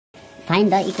Find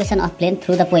the equation of plain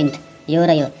through the point. यो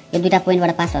र यो दुईटा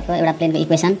पोइन्टबाट पास भएको एउटा प्लेनको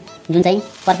इक्वेसन जुन चाहिँ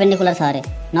परपेन्डिकुलर छ अरे।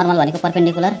 नर्मल भनेको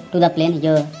परपेन्डिकुलर टु द प्लेन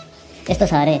यो यस्तो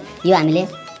छ अरे। यो हामीले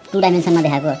 2 डाइमेन्सनमा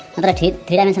देखाएको, नत्र 3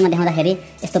 डाइमेन्सनमा देखाउँदाखेरि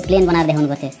यस्तो प्लेन बनाएर देखाउनु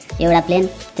पर्थ्यो। यो एउटा प्लेन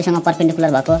त्योसँग परपेन्डिकुलर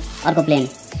भएको अर्को प्लेन,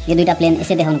 यो दुईटा प्लेन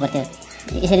यसरी देखाउनु पर्थ्यो।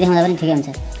 यसरी देखाउँदा पनि ठिकै हुन्छ।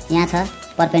 यहाँ छ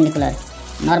perpendicular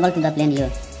normal to the plain. यो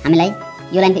हामीलाई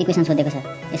यो लाइनको इक्वेसन सोधेको छ।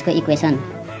 यसको इक्वेसन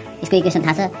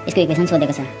थाहा छ, यसको इक्वेसन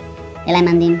सोधेको छ। यसलाई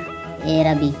मान्दिम ए र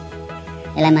बी,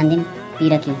 यसलाई मान्दिम पी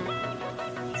र क्यू।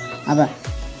 अब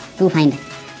टु फाइन्ड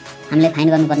हामीले फाइन्ड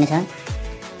गर्नुपर्ने छ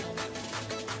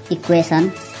इक्वेसन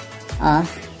अफ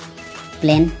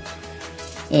प्लेन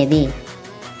एबी।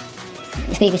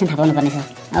 यसको इक्वेसन थाहा पाउनुपर्ने छ।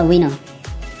 अब we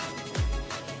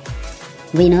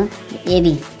know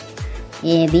AB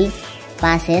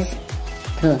passes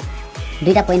through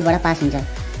दुईटा पोइन्टबाट पास हुन्छ।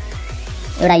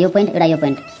 एउटा यो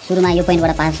पोइन्ट सुरुमा यो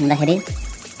पोइन्टबाट पास हुँदाखेरि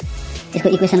यसको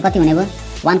इक्वेसन कति हुने भयो?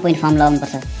 1 पोइन्ट फर्म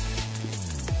लगाउनुपर्छ।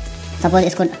 सपोज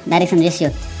यसको डाइरेक्सन रेसियो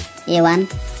A1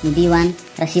 B1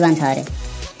 र C1 छ अरे।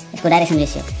 यसको डाइरेक्सन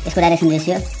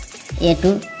रेसियो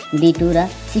A2 B2 र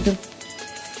C2।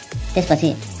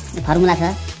 त्यसपछि फर्मुला छ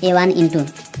A1 into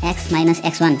x minus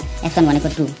x1 भनेको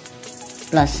 2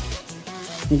 plus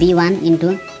B1 into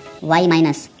y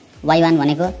minus y1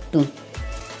 भनेको 2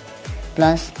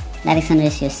 plus direction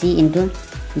ratio C into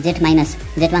z minus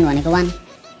z1 भनेको 1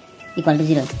 इक्वल टु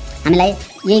 0। हामीलाई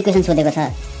यही इक्वेसन सोधेको छ।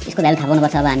 यसको भ्यालु थाहा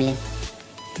पाउनुपर्छ अब हामीले।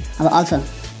 अब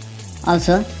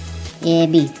अल्सो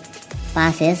एबी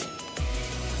पासेस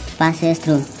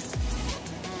थ्रु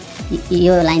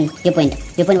यो लाइन यो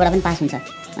पोइन्टबाट पनि पास हुन्छ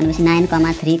भनेपछि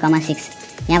 9,3,6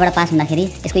 यहाँबाट पास हुँदाखेरि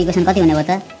यसको इक्वेसन कति हुने भयो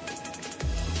त?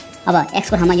 अब x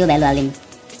को ठाउँमा यो value हाल्दिम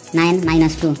 9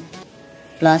 minus 2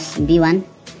 plus b1,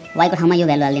 y को ठाउँमा यो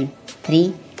value हाल्दिम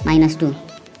 3 minus 2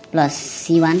 plus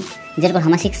c1, z को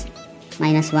ठाउँमा 6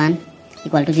 माइनस 1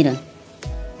 इक्वल टु 0।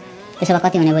 त्यसो भए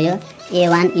कति हुने भयो?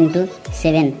 A1 into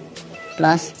 7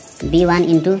 plus B1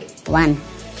 into 1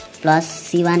 plus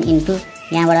C1 into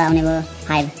यहाँबाट आउने भयो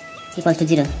 5 equal to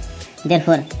 0।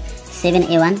 Therefore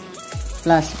 7A1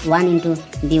 plus 1 into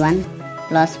B1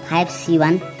 plus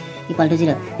 5C1 equal to 0।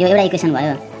 यो एउटा इक्वेसन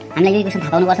भयो। हामीलाई यो इक्वेसन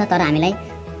थाहा पाउनुपर्छ, तर हामीलाई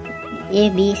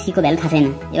ABC को भ्यालु थाहा छैन,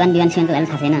 A1 B1 C1 को भ्यालु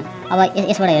थाहा छैन। अब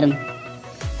यसबाट हेरौँ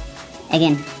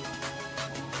अगेन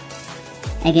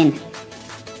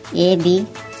AB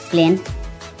प्लेन,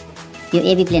 यो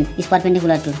AB plain is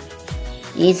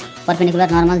perpendicular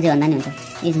normal जे भन्दा नि हुन्छ,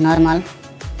 is normal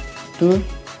to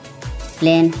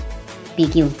plain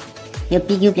PQ। यो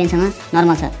PQ प्लेनसँग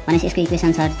नर्मल छ भनेपछि यसको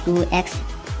इक्वेसन छ 2x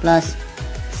plus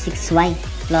 6y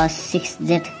plus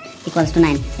 6z equals to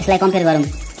 9। यसलाई कम्पेयर गरौँ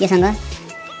केसँग?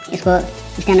 यसको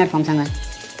standard फर्मसँग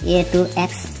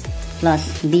A2x plus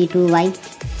B2y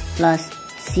plus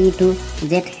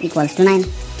C2z equals to 9।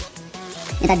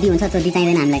 यता डी हुन्छ, त्यो डी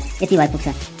चाहिँदैन हामीलाई, यति भइ पुग्छ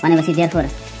भनेपछि देयरफोर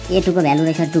A2 को भ्यालु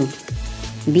रहेछ 2,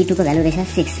 B2 को भ्यालु रहेछ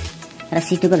 6 र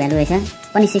C2 को भ्यालु रहेछ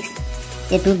पनि 6।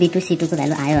 A2 B2 C2 को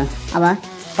भ्यालु आयो। अब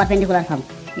परपेन्डिकुलर फर्म,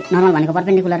 नर्मल भनेको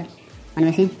परपेन्डिकुलर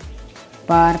भनेपछि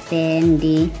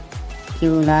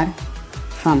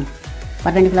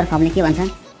परपेन्डिकुलर फर्मले के भन्छ?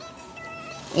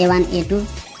 A1 A2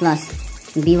 plus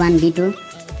B1 B2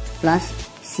 plus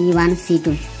C1 C2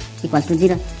 equals to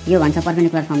 0। यो भन्छ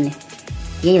परपेन्डिकुलर फर्मले।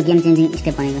 यही हो गेम चेन्जिङ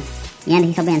स्टेप भनेको।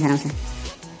 यहाँदेखि सबै एन्सर आउँछ।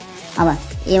 अब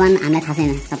A1 हामीलाई थाहा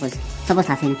छैन, सपोज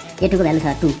थाहा छैन। A2 को भ्यालु छ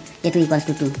 2, A2 equals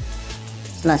to 2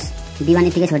 plus B1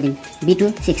 यतिकै छोडिदिउँ, B2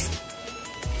 6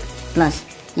 प्लस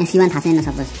यहाँ C1 थाहा छैन,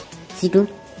 suppose C2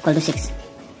 equal to 6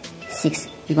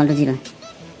 equal to 0।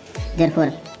 Therefore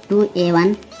 2A1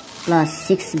 plus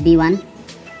 6B1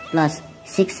 plus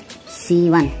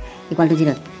 6C1 equal to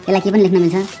 0। यसलाई के पनि लेख्न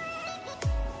मिल्छ,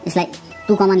 यसलाई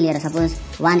 2 कमन लिएर suppose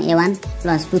 1A1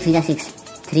 plus 2 3 6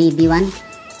 3B1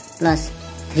 plus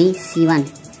 3C1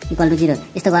 equal to 0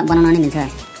 यस्तो बनाउन नै मिल्छ।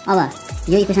 अब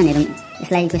यो इक्वेसन हेरौँ,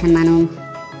 यसलाई इक्वेसन मानौँ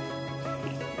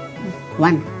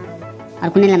 1,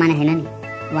 अरू कुनैलाई माने छैन नि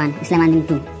 1, यसलाई मानिदिउँ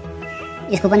 2।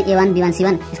 यसको पनि A1 B1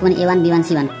 C1, यसको पनि A1 B1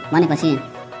 C1 भनेपछि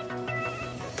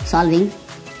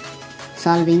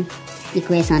solving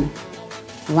equation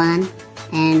 1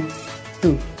 and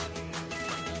 2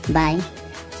 by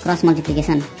cross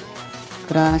multiplication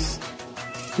cross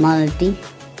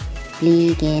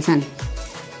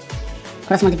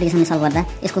मल्टिप्लिकेसनले solve गर्दा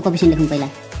यसको कोफिसिएन्ट लेखौँ। पहिला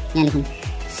यहाँ लेखौँ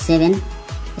 7,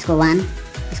 यसको 1,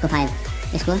 यसको 5,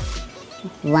 यसको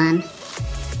 1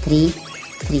 3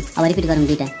 3। अब रिपिट गरौँ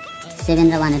दुईटा,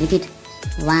 7 र 1 रिपिट,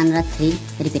 1 र 3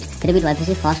 रिपिट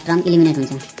भएपछि फर्स्ट टर्म इलिमिनेट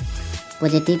हुन्छ।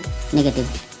 पोजिटिभ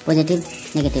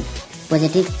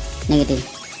नेगेटिभ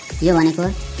यो भनेको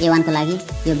A1 को लागि,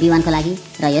 यो B1 को लागि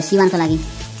र यो C1 को लागि।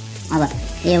 अब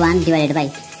A1 डिवाइडेड बाई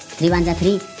 3 1 जा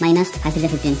 3 minus 5 3 जा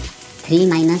 15. 3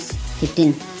 minus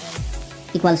 15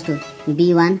 equals to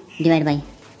B1 divided by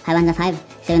 5 1 जा 5,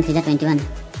 7 3 जा 21.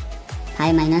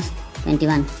 5 minus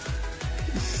 21.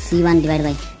 C1 divided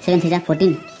by 7 3 जा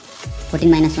 14. 14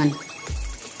 minus 1.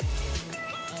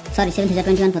 Sorry, 7 3 जा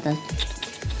 21 पता.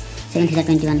 7 3 जा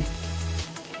 21.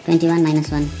 21 minus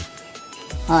 1.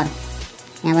 और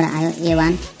यहाँ पर आयो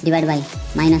A1 divided by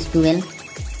minus 12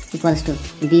 equals to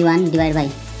B1 divided by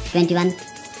 21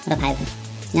 र 5.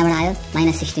 यहाँ पर आयो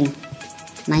minus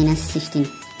 16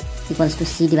 equals to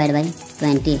C divided by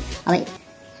 20. अब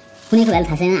कुनैको भ्यालु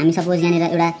थाहा छैन. हामी सपोज यहाँनिर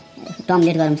एउटा टर्म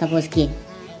लेट गरौँ. सपोज के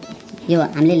यो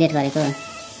हामीले लेट गरेको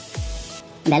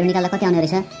भ्यालु निकाल्दा कति आउने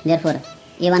रहेछ. देयरफोर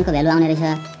A1 को भ्यालु आउने रहेछ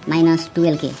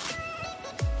 -12k,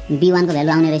 B1 को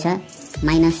भ्यालु आउने रहेछ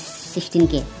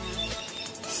 -16k,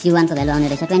 C1 को भ्यालु आउने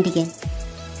रहेछ 20k.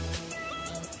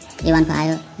 A1 को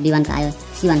आयो, B1 को आयो,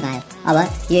 C1 को आयो. अब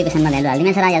यो इक्वेसनमा भ्यालु हाल्दिनु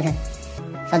एन्सर आइहाल्छ.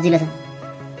 सजिलो छ.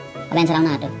 अब एन्सर आउन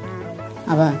आँट्यो.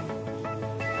 अब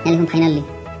यहाँ लेखौँ फाइनल्ली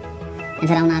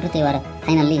एन्सर आउन आँट्यो. त्यही भएर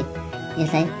फाइनल्ली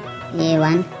यसलाई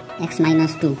A1 x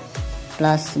minus 2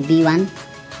 plus B1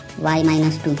 y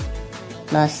minus 2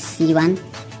 plus C1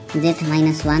 z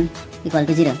minus 1 equal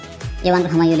to 0. A1 को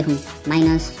ठाउँमा यो लेखौँ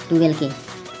 -12k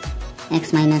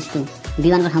x minus 2,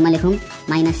 B1 को ठाउँमा लेखौँ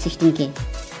 -16k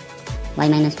y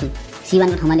minus 2, C1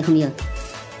 को ठाउँमा लेखौँ यो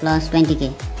 +20k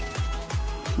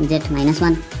z minus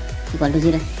 1 equal to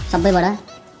 0. सबैबाट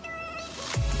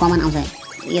कमन आउँछ.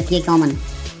 यो के कमन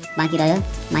बाँकी रह्यो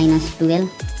 -12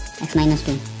 x minus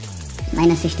 2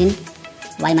 -16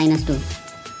 y minus 2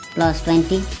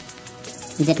 +20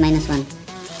 z minus 1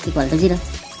 equal to 0.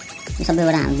 यो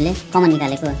सबैबाट हामीले कमन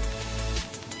निकालेको हो.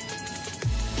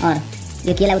 और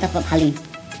यो केलाई उता फाल्दिउँ.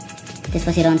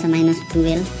 त्यसपछि रहन्छ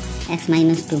 -12 x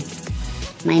minus 2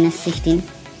 -16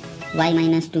 y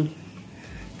minus 2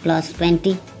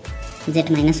 +20 z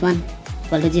minus 1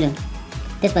 equal to 0.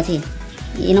 त्यसपछि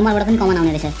यो नम्बरबाट पनि कमन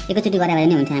आउने रहेछ. एकैचोटि गरे भए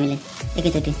नै हुन्छ. हामीले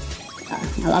एकैचोटि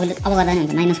अब गर्दा नि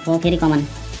हुन्छ. -4 फेरि कमन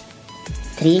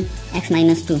 3x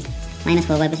minus 2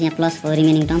 -4 गएपछि यहाँ +4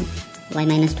 remaining term y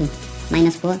minus 2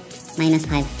 -4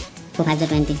 -5 4 5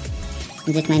 20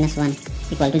 z minus 1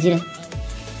 equal to 0.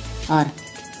 और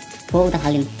 4 उता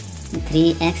फाल्दिउँ.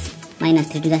 3x minus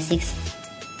 3 2 जा 6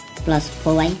 plus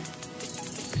 4y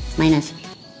minus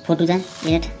 4 2 जा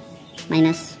 8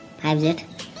 minus 5z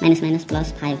minus plus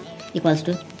 5 equals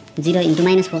to 0 into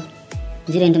 -4.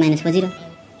 0 into -4 0.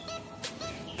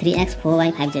 3x 4y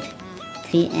 5z.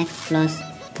 3x plus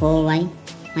 4y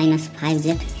minus 5z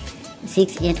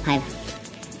 6 8 5.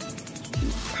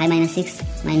 5 minus 6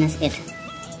 minus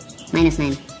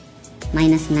 8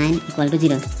 minus 9 equal to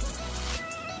 0.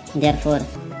 Therefore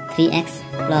 3x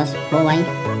plus 4y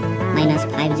minus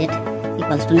 5z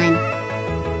equals to 9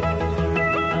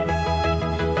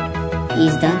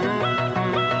 is the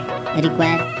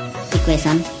required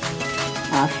equation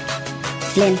of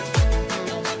plane.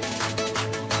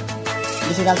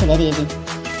 This is also very easy.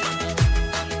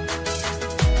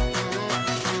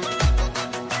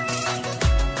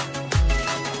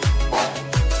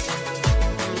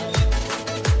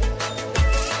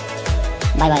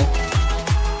 Bye bye.